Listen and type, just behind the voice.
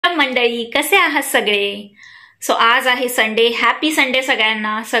Welcome मंडळी, कसे आहात सगळे? सो आज आहे संडे. हॅपी संडे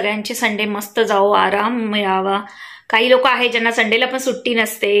सगळ्यांना. सगळ्यांचे संडे मस्त जाओ, आराम मिळावा. काही लोक आहेत ज्यांना संडेला पण सुट्टी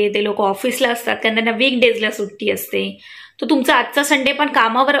नसते, ते लोक ऑफिसला असतात, त्यांना वीक डेजला सुट्टी असते. तर तुमचा आजचा संडे पण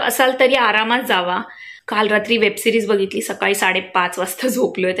कामावर असाल तरी आरामात जावा. काल रात्री वेब सिरीज बघितली, सकाळी 5:30 वाजता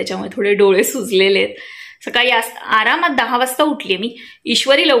झोपलोय, त्याच्यामुळे थोडे डोळे सुजलेले आहेत. सकाळी आरामात 10 वाजता उठली मी.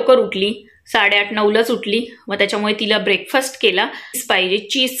 ईश्वरी लवकर उठली, 8:30-9लाच उठली. मग त्याच्यामुळे तिला ब्रेकफास्ट केला. पाहिजे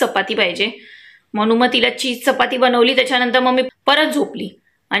चीज चपाती पाहिजे म्हणून मग तिला चीज चपाती बनवली. त्याच्यानंतर मग मी परत झोपली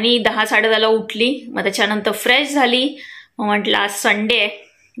आणि 10-10:30ला उठली. मग त्याच्यानंतर फ्रेश झाली. मग म्हटलं आज संडे आहे,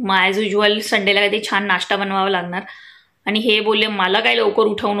 मग ॲज युजल संडेला काहीतरी छान नाश्ता बनवावा लागणार. आणि हे बोलले मला काय लवकर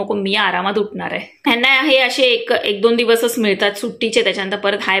उठवू नको, मी आरामात उठणार आहे. त्यांना हे असे एक 2 दिवसच मिळतात सुट्टीचे. त्याच्यानंतर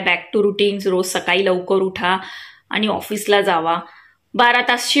परत हाय बॅक टू रुटीन्स. रोज सकाळी लवकर उठा आणि ऑफिसला जावा, 12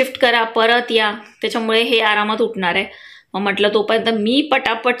 तास शिफ्ट करा, परत या. त्याच्यामुळे हे आरामात उठणार आहे. मग म्हटलं तोपर्यंत मी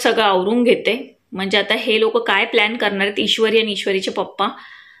पटापट सगळं आवरून घेते. म्हणजे आता हे लोक काय प्लॅन करणार आहेत, ईश्वरी आणि ईश्वरीचे पप्पा,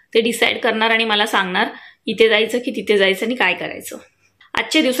 ते डिसाईड करणार आणि मला सांगणार इथे जायचं की तिथे जायचं आणि काय करायचं.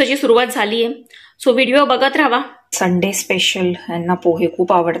 आजच्या दिवसाची सुरुवात झाली आहे, सो व्हिडिओ बघत राहा. Sunday special. यांना पोहे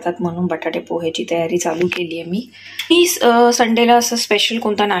खूप आवडतात म्हणून बटाटे पोहेची तयारी चालू केली आहे मी. संडेला असं स्पेशल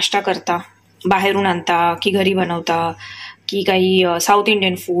कोणता नाश्ता करता, बाहेरून आणता की घरी बनवता की काही साऊथ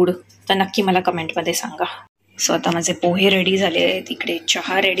इंडियन फूड, तर नक्की मला कमेंटमध्ये सांगा. सो आता माझे पोहे रेडी झाले आहेत, इकडे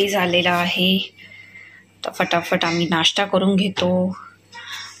चहा रेडी झालेला आहे. तर फटाफट आम्ही नाश्ता करून घेतो.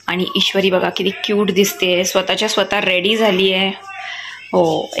 आणि ईश्वरी बघा किती क्यूट दिसते, स्वतः रेडी झाली आहे.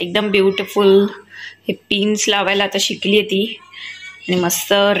 हो, एकदम ब्युटिफुल. हे पिन्स लावायला आता शिकली आहे ती. आणि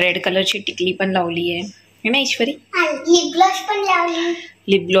मस्त रेड कलरची टिकली पण लावली आहे ना ईश्वरी? लिप ग्लॉस पण लावली.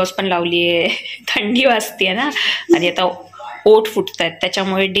 लिप ग्लॉस पण लावली आहे. थंडी वाजते ना, आणि आता ओठ फुटत आहेत,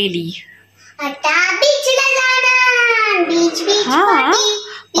 त्याच्यामुळे डेली आता बीचला जाणार. बीच बीच हा.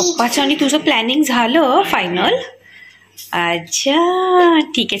 पप्पाचं आणि तुझं प्लॅनिंग झालं फायनल? अच्छा,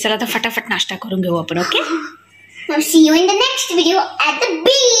 ठीक आहे. चला आता फटाफट नाश्ता करून घेऊ आपण. Okay, Now see you in the next video at the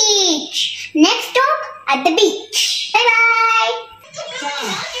beach. Next stop at the beach. Bye bye.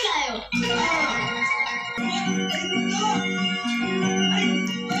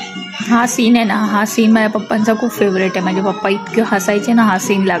 हा सीन आहे ना, हा सीन माझ्या पप्पांचा खूप फेवरेट आहे. माझे पप्पा इतके हसायचे ना हा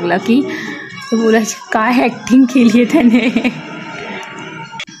सीन लागला की, ते बोलायचे काय ऍक्टिंग केली आहे त्याने.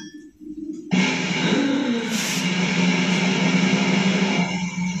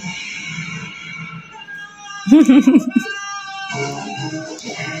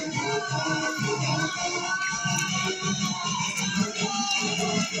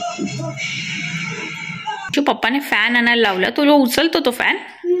 पप्पाने फॅन आणायला लावला, तुला उचलतो तो फॅन?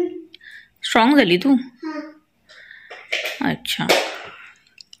 स्ट्रॉंग झाली तू? अच्छा.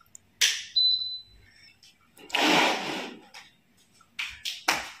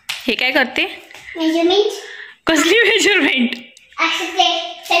 हे काय करते? Measurement. कसली मेजरमेंट?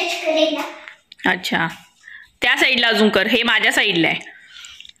 अच्छा, त्या साईडला अजून कर. हे माझ्या साईडला आहे,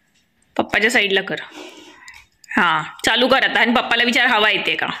 पप्पाच्या साईडला कर. हा, चालू कर आता. आणि पप्पाला विचार हवा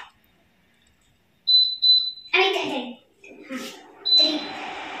येते का.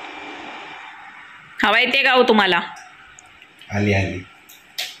 हवा येते का हो तुम्हाला? आली आली.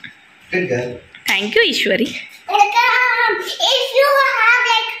 Thank you Ishwari.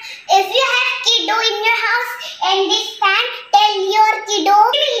 If you have kiddo in your house and this fan, tell your kiddo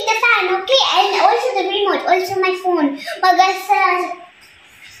to eat the fan, okay? And also the remote, also my phone.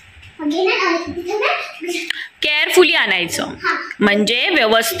 Carefully आणायचं, म्हणजे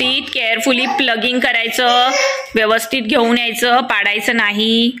व्यवस्थित केअरफुली प्लगिंग करायचं, व्यवस्थित घेऊन यायचं, पाडायचं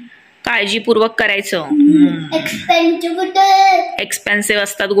नाही, काळजीपूर्वक करायचं. एक्सपेन्सिव्ह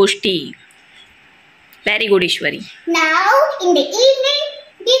असतात गोष्टी. Very good Ishwari. Now in the evening,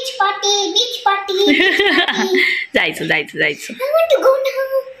 beach party. जायचं. I want to go now.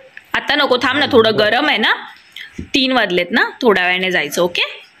 आता नको, थांब ना, थोडं गरम आहे ना. 3 वाजलेत ना, थोड्या वेळाने जायचं. ओके,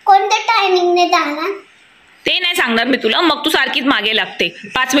 कोणत्या टायमिंग ने जाणार ते नाही सांगणार मी तुला. मग तू सारखीच मागे लागते.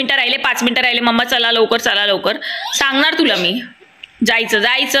 5 मिनिटं राहिले, मम्मा चला लवकर सांगणार तुला मी. जायचं.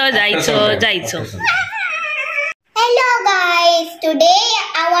 Hello guys, today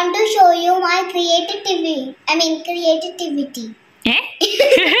I want to show you my creativity.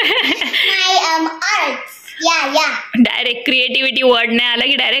 My arts. Yeah. Direct creativity word नाही आला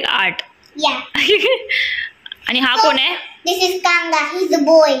की डायरेक्ट आर्ट. Yeah. आणि हा कोण आहे? This is Kanga. He's a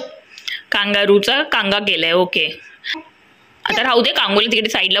boy. कांगारूचा कांगा केलाय. ओके, आता राहू दे, कांगोली तिकडे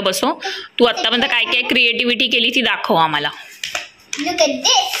साईडला बसव. तू आतापर्यंत काय काय क्रिएटिव्हिटी केली ती दाखव आम्हाला. Look at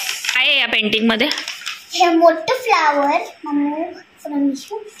this. काय आहे या पेंटिंग मध्ये? हे मोठं फ्लावर,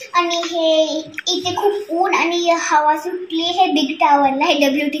 आणि हे इथे खूप ऊन आणि हवा सुटली. हे बिग टावरला आहे,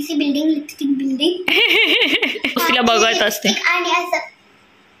 WTC बिल्डिंग, लिपस्टिक बिल्डिंग. तिला बघत असते. आणि असं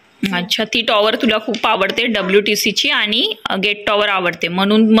अच्छा, ती टॉवर तुला खूप आवडते, WTC ची, आणि गेट टॉवर आवडते,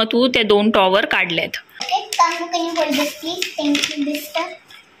 म्हणून मग तू ते 2 टॉवर काढलेत.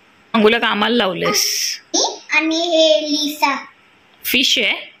 अंगूला कामाला लावलेस. आणि हे लिसा फिश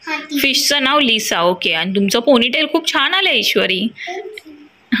आहे, फिशचं नाव लिसा. ओके. आणि तुमचं पोनीटेल खूप छान आलंय ईश्वरी.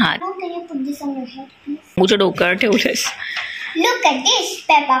 हा, तुझ्या डोक्यावर ठेवलंस. Look at this,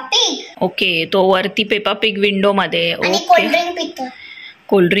 Peppa Pig. Okay, तो वरती पेपा पिग विंडो मध्ये. आणि ओके,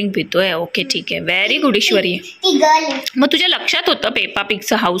 कोल्ड्रिंक पितोय. ओके, ठीक आहे. व्हेरी गुड ईश्वरी. ती गर्ल आहे. मग तुझ्या लक्षात होतं पेपा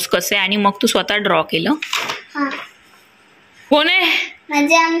पिगचं हाऊस कसं आहे आणि मग तू स्वतः ड्रॉ केलं? कोण आहे?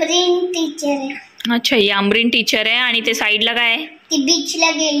 माझे अमरीन टीचर आहे. अच्छा, ही अमरीन टीचर आहे. आणि ते साईडला काय आहे? ती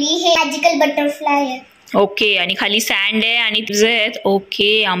बीचला गेली. हे मॅजिकल बटरफ्लाय आहे. ओके. आणि खाली सँड आहे आणि तुझे आहेत.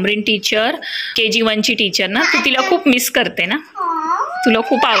 ओके, अमरीन टीचर KG1 ची टीचर ना, तू तिला खूप मिस करते ना, तुला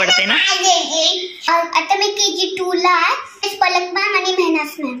खूप आवडते ना. आता मी KG2 ला आहे. पलक मॅम आणि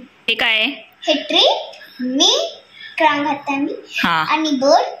मेहनास मॅम. हे काय आहे? हे ट्री, मी क्रांग घातला मी. हा, आणि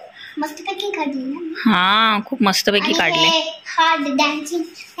बर्ड मस्तपैकी काढली ना. हा, खूप मस्तपैकी काढले. हार्ड डान्सिंग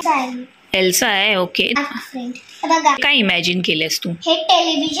एल्सा आहे. ओके. फ्रेंड बघा काय इमॅजिन केलेस तू? हे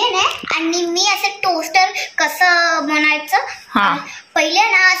टेलिव्हिजन आहे आणि मी असं टोस्टर कसं बनायचं. पहिले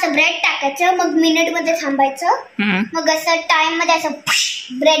ना असं ब्रेड टाकायचं, मग मिनिट मध्ये थांबायचं, मग असं टाइम मध्ये असं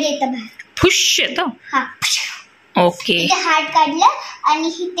ब्रेड येतं बाहेर. फुश येतं. हा. ओके. इथे हार्ट काढलं आणि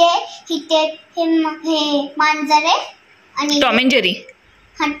इथे हे मांजर आहे आणि टॉम अँड जेरी.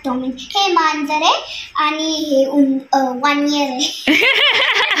 हा, टॉम अँड हे मांजर आहे आणि हे 1 year आहे.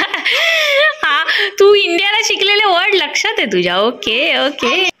 हा, तू इंडियाला शिकलेले वर्ड लक्षात आहे तुझ्या. Okay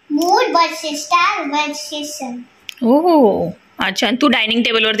okay. Mood versus star versus सन. ओ, अच्छा. तू डायनिंग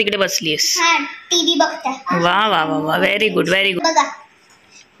टेबलवर तिकडे बसलीस. हा, टीव्ही बघता. वा वा वा वा, व्हेरी गुड व्हेरी गुड. बघा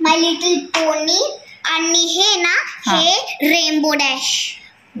माय लिटिल पोनी. आणि हे ना हे रेनबो डॅश.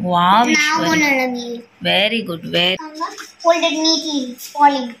 वाव, नाव बनवलं मी. Very good. Very folded neatly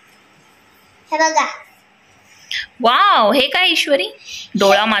falling. हे बघा. वाव, हे काय ईश्वरी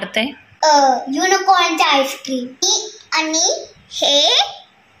डोळा मारते? युनिकॉर्नचे आईस्क्रीम. आणि हे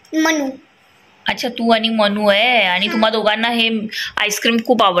मनू. अच्छा, तू आणि मनू आहे आणि तुम्हा दोघांना हे आईस्क्रीम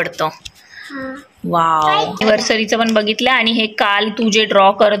खूप आवडतं. वाव. अॅनिव्हर्सरीचं पण बघितलं. आणि हे काल तू जे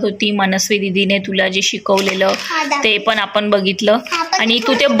ड्रॉ करत होती मनस्वी दीदीने तुला जे शिकवलेलं ते पण आपण बघितलं. आणि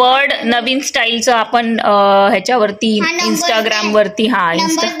तू ते बर्ड नवीन स्टाईलचं आपण ह्याच्यावरती इंस्टाग्राम वरती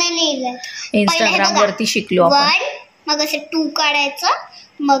इंस्टाग्राम वरती शिकलो आपण. मग असं 2 काढायचं,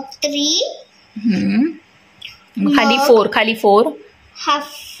 मग 3, खाली 4. हा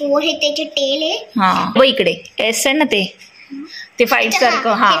 4 हे त्याचे टेल आहे. हा, व इकडे S आहे ना, ते 5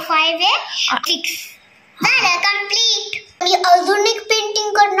 सारखं. हा, 5 आहे. 6 झालं कंप्लीट. मी अजून एक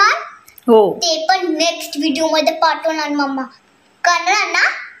पेंटिंग करणार. हो, ते पण नेक्स्ट व्हिडिओ मध्ये पाठवणार. मम्मा करणार ना.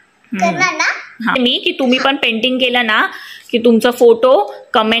 हा, मी की तुम्ही पण पेंटिंग केलं ना की तुमचा फोटो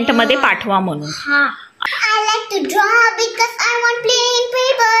कमेंट मध्ये पाठवा म्हणून. हा. I like to draw because I want plain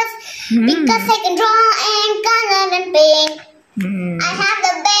papers. Because I can draw and color and paint. I have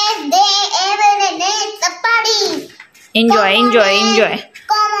the best day ever and it's a party. Enjoy.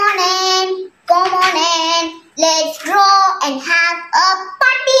 Come on in. Let's draw and have a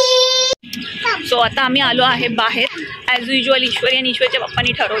party. So आता आम्ही आलो आहे बाहेर. As usual ईश्वरी आणि ईश्वरीच्या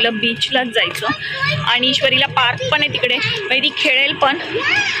पप्पांनी ठरवलं बीचलाच जायचं. आणि ईश्वरीला पार्क पण आहे तिकडे, म्हणजे ती खेळेल पण.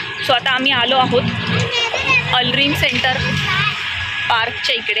 सो आता आम्ही आलो आहोत अल्ड्रीम सेंटर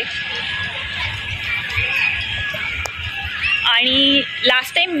पार्कच्या इकडे. आणि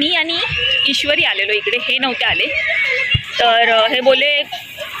लास्ट टाइम मी आणि ईश्वरी आलेलो इकडे, हे नव्हते आले. तर हे बोले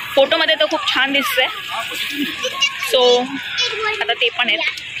फोटोमध्ये तर खूप छान दिसतंय. सो आता ते पण आहेत.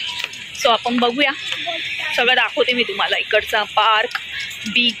 सो आपण बघूया, सगळं दाखवते मी तुम्हाला इकडचा park,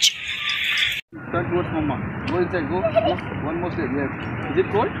 beach. Turn towards Mama. Go inside. Go. One more step. Yes. Is it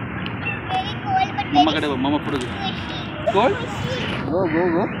cold? Very cold, but Mama kadeva. Mama photo. Cold? Go.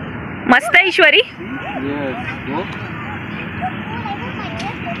 मस्त आहे ईश्वरी. Yes. Go.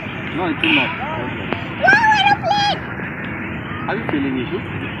 No, it's not. wow, aeroplane. How are you feeling, Ishu?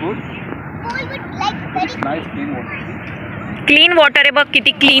 Cold? Cold, but like very Nice clean water. Clean water आहे बघ,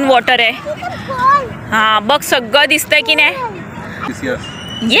 किती clean water आहे. cold. हा बघ, सगळं दिसतंय की नाही. Yes, yes.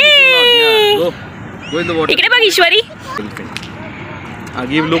 ये Go in the water. इकडे बघ ईश्वरी.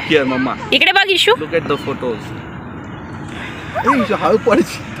 Give look here, Mama. इकडे बघ issue. Look at the photos. Hey, Ishu, how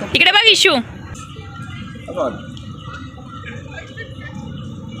polish? इकडे बघ issue. Come on.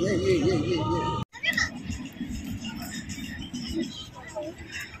 Yeah.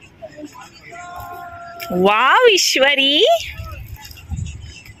 Wow Ishwari,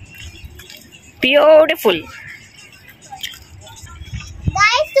 beautiful.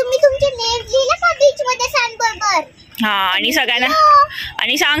 Guys तुम्ही तुमचे नेम लिहिले का बीच मध्ये सँड बरोबर? हा, आणि सगळ्यांना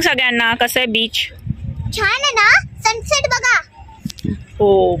आणि सांग सगळ्यांना कसं आहे बीच. छान आहे ना, सनसेट बघा.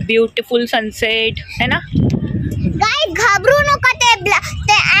 हो, ब्युटिफुल सनसेट है ना. गाइस घाबरू नका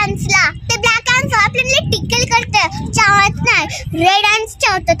ते ॲन्सला. ते ब्लॅक ॲन्स आपल्याला टिकल करते, चावत नाही. रेड ॲन्स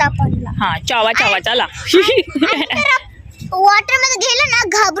चावतात आपल्याला. हा, चावा चावा चला. वॉटर मध्ये गेलं ना,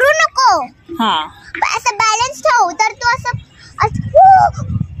 घाबरू नको. हा, असं बॅलन्स ठेव, तर तू असं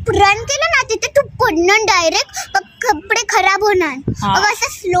रन केलं ना तिथे तू पडणार डायरेक्ट, कपडे खराब होणार. मग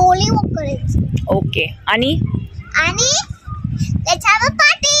असं स्लोली वॉक करायचं. ओके. आणि let's have a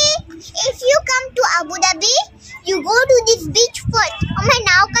party. If you come to Abu Dhabi, you go to this beach first. मग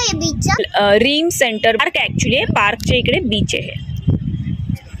नाव काय आहे बीचचं? रीम सेंटर पार्क. ऍक्च्युली पार्कच्या इकडे बीच आहे.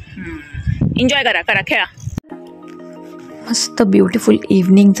 एन्जॉय करा करा, खेळा. मस्त ब्युटिफुल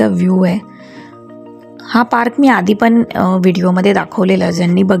इव्हनिंगचा व्ह्यू आहे. हा पार्क मी आधी पण व्हिडिओमध्ये दाखवलेला.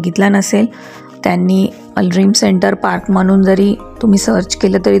 ज्यांनी बघितला नसेल त्यांनी रीम सेंटर पार्क म्हणून जरी तुम्ही सर्च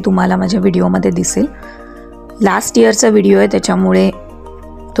केलं तरी तुम्हाला माझ्या व्हिडिओमध्ये दिसेल. लास्ट इयरचा व्हिडिओ आहे त्याच्यामुळे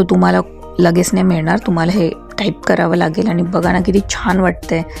तो तुम्हाला लगेच नाही मिळणार. तुम्हाला हे टाईप करावं लागेल. आणि बघा ना किती छान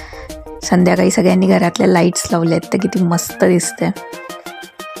वाटतंय. संध्याकाळी सगळ्यांनी घरातल्या लाईट्स लावल्या आहेत तर किती मस्त दिसते.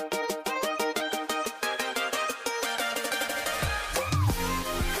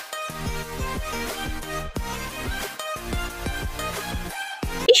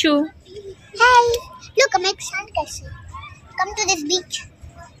 Issue, Hey, look, make sand castle. Come to this beach.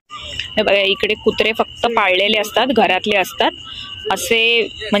 हे बघा इकडे कुत्रे फक्त पाळलेले असतात, घरातले असतात. असे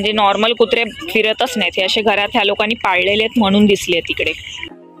म्हणजे नॉर्मल कुत्रे फिरतच नाहीत. हे असे घरात ह्या लोकांनी पाळलेले आहेत म्हणून दिसले आहेत इकडे.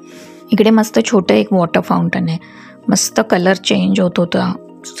 इकडे मस्त छोटं एक वॉटर फाउंटन आहे. मस्त कलर चेंज होत होता.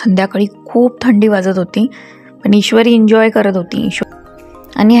 संध्याकाळी खूप थंडी वाजत होती पण ईश्वरी एन्जॉय करत होती.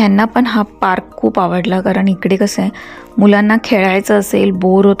 आणि ह्यांना पण हा पार्क खूप आवडला. कारण इकडे कसं आहे, मुलांना खेळायचं असेल,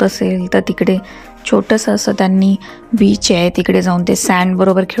 बोर होत असेल तर तिकडे छोटंसं असं त्यांनी बीच आहे, तिकडे जाऊन ते सँड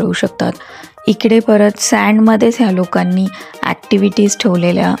बरोबर खेळू शकतात. इकडे परत सँडमध्येच ह्या लोकांनी ॲक्टिव्हिटीज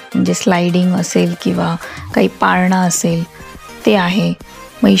ठेवलेल्या, म्हणजे स्लायडिंग असेल किंवा काही पाळणं असेल ते आहे.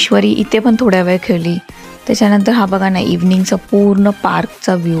 मग ईश्वरी इथे पण थोड्या वेळ खेळली. त्याच्यानंतर हा बघा ना इव्हनिंगचा पूर्ण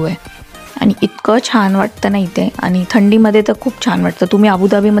पार्कचा व्ह्यू आहे. आणि इतकं छान वाटतं ना इथे. आणि थंडीमध्ये तर खूप छान वाटतं. तुम्ही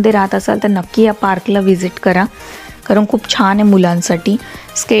अबुधाबीमध्ये राहत असाल तर नक्की या पार्कला व्हिजिट करा, कारण खूप छान आहे मुलांसाठी.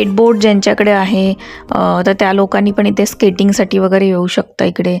 स्केटबोर्ड ज्यांच्याकडे आहे तर त्या लोकांनी पण इथे स्केटिंगसाठी वगैरे येऊ शकता.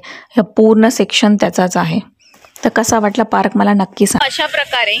 इकडे ह्या पूर्ण सेक्शन त्याचाच आहे. तर कसा वाटला पार्क मला नक्की सांगा. अशा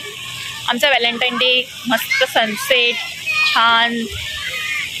प्रकारे आमचा व्हॅलेंटाईन डे, मस्त सनसेट, छान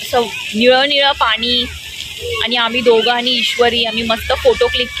असं निळं निळं पाणी, आणि आम्ही दोघं आणि ईश्वरी आम्ही मस्त फोटो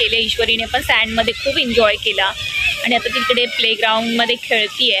क्लिक केले. ईश्वरीने पण सँडमध्ये खूप एन्जॉय केला. आणि आता तिकडे प्लेग्राऊंडमध्ये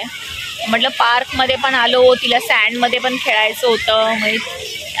खेळती आहे. म्हटलं पार्कमध्ये पण आलो, तिला सँडमध्ये पण खेळायचं होतं.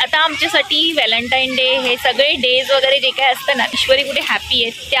 म्हणजे आता आमच्यासाठी व्हॅलेंटाईन डे, हे सगळे डेज वगैरे जे काय असतं ना, ईश्वरी कुठे हॅपी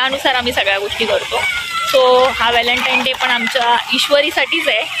आहे त्यानुसार आम्ही सगळ्या गोष्टी करतो. सो हा व्हॅलेंटाईन डे पण आमच्या ईश्वरीसाठीच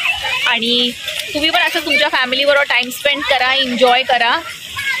आहे. आणि तुम्ही पण असं तुमच्या फॅमिलीबरोबर टाईम स्पेंड करा, एन्जॉय करा.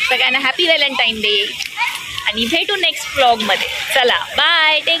 सगळ्यांना हॅपी व्हॅलेंटाईन डे. आणि भेटू नेक्स्ट व्लॉगमध्ये. चला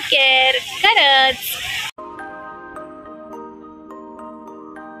बाय, टेक केअर. खरंच.